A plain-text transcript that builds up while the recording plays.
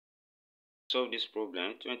Solve this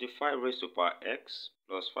problem. 25 raised to power x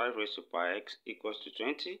plus 5 raised to power x equals to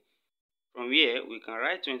 20. From here, we can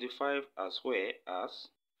write 25 as well as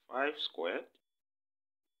 5 squared,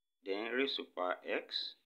 then raised to power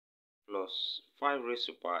x plus 5 raised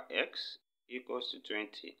to power x equals to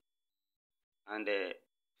 20. And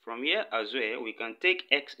from here as well, we can take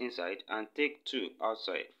x inside and take 2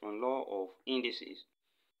 outside from law of indices.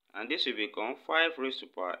 And this will become 5 raised to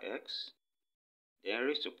power x, then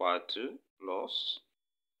raised to power 2 plus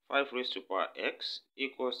 5 raised to power x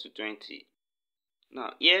equals to 20.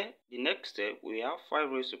 Now here, the next step, we have 5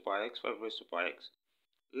 raised to power x, 5 raised to power x.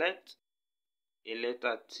 Let a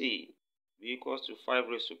letter t be equals to 5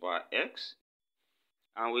 raised to power x.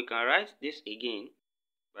 And we can write this again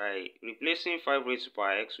by replacing 5 raised to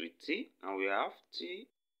power x with t. And we have t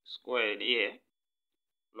squared here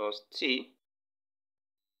plus t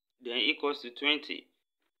then equals to 20.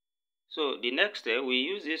 So the next step, we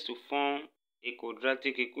use this to form a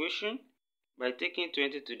quadratic equation by taking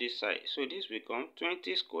 20 to this side. So this becomes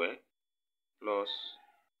 20 squared plus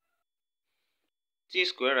t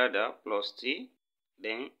squared plus t.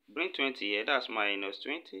 Then bring 20 here, that's minus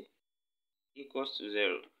 20 equals to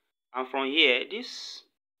 0. And from here, this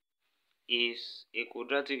is a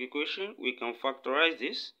quadratic equation. We can factorize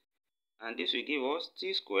this, and this will give us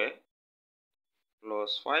t squared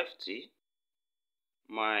plus 5t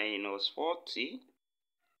minus 4t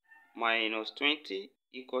minus 20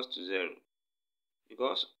 equals to 0.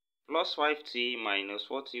 Because plus 5t minus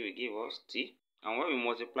 4t will give us t, and when we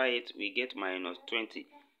multiply it, we get minus 20.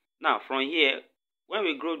 Now from here, when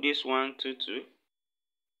we group this 1, 2, 2,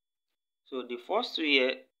 so the first two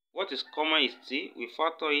here, what is common is t. We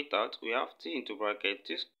factor it out. We have t into bracket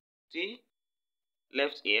t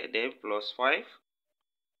left here, then plus 5.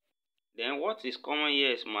 Then what is common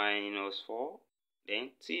here is minus 4.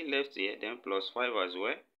 Then t left here, then plus 5 as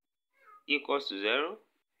well, equals to 0.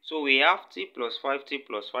 So we have t plus 5t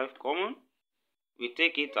plus 5 common. We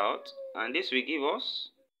take it out, and this will give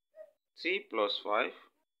us t plus 5,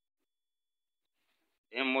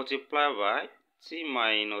 then multiply by t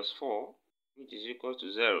minus 4, which is equal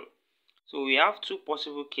to 0. So we have two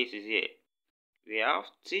possible cases here. We have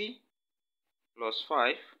t plus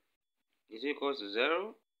 5 is equal to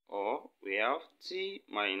 0, or we have t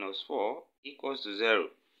minus 4 equals to 0.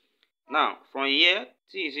 Now, from here,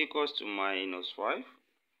 t is equals to minus 5,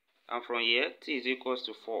 and from here, t is equals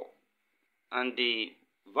to 4. And the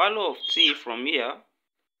value of t from here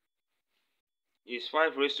is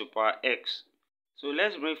 5 raised to power x. So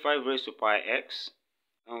let's bring 5 raised to power x,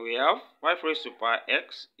 and we have 5 raised to power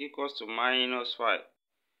x equals to minus 5.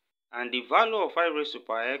 And the value of 5 raised to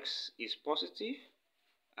power x is positive,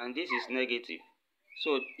 and this is negative.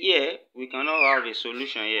 So here, we cannot have a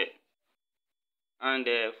solution here. And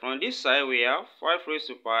from this side, we have 5 raised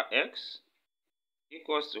to power x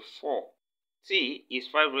equals to 4. T is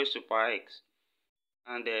 5 raised to power x.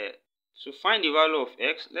 And to find the value of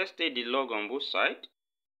x, let's take the log on both sides.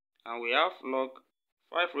 And we have log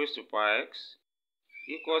 5 raised to power x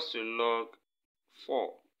equals to log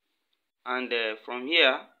 4. And from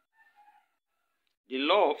here, the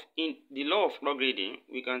law of logarithm,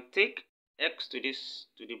 we can take x to the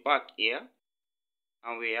back here,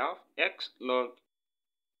 and we have x log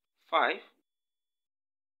 5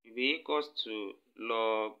 will be equals to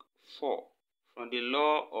log 4 from the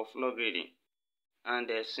law of logarithm. And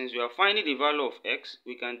since we are finding the value of x,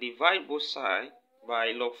 we can divide both sides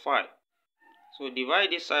by log 5. So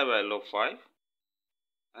divide this side by log 5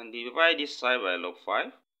 and divide this side by log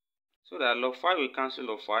 5, so that log 5 will cancel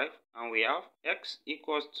log 5, and we have x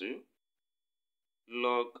equals to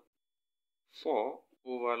log 4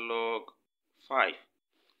 over log 5.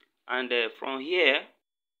 And from here,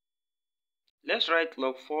 let's write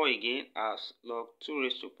log 4 again as log 2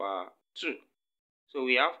 raised to power 2. So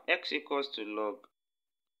we have x equals to log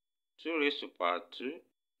 2 raised to power 2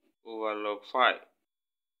 over log 5.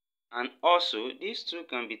 And also, these two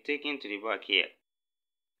can be taken to the back here,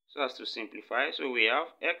 so as to simplify. So we have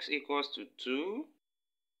x equals to 2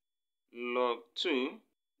 log 2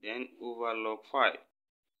 then over log 5.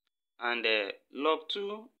 And log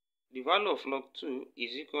 2, the value of log 2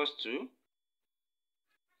 is equals to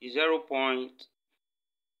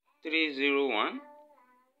 0.301.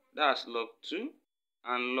 That's log 2.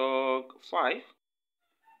 And log 5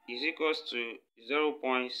 is equals to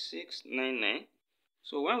 0.699.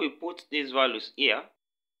 So when we put these values here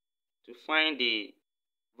to find the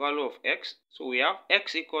value of x, so we have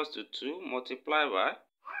x equals to 2 multiplied by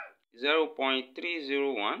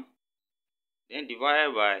 0.301, then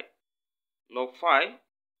divided by log 5,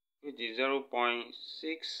 which is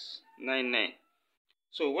 0.699.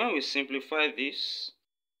 So when we simplify this,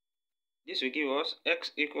 This will give us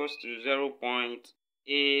x equals to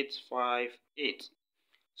 0.858.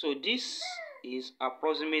 So this is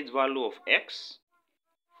approximate value of x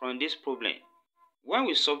from this problem. When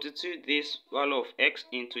we substitute this value of x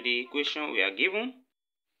into the equation we are given,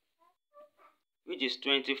 which is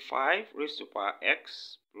 25 raised to power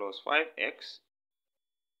x plus 5x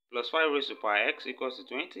plus 5 raised to power x equals to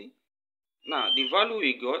 20. Now, the value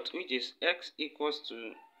we got, which is x equals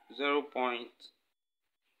to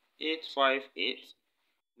 0.858,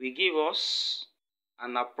 will give us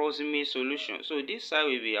an approximate solution. So this side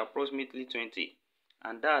will be approximately 20.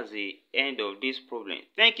 And that's the end of this problem.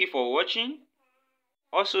 Thank you for watching.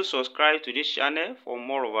 Also subscribe to this channel for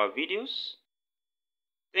more of our videos.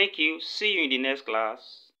 Thank you. See you in the next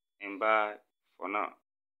class. And bye for now.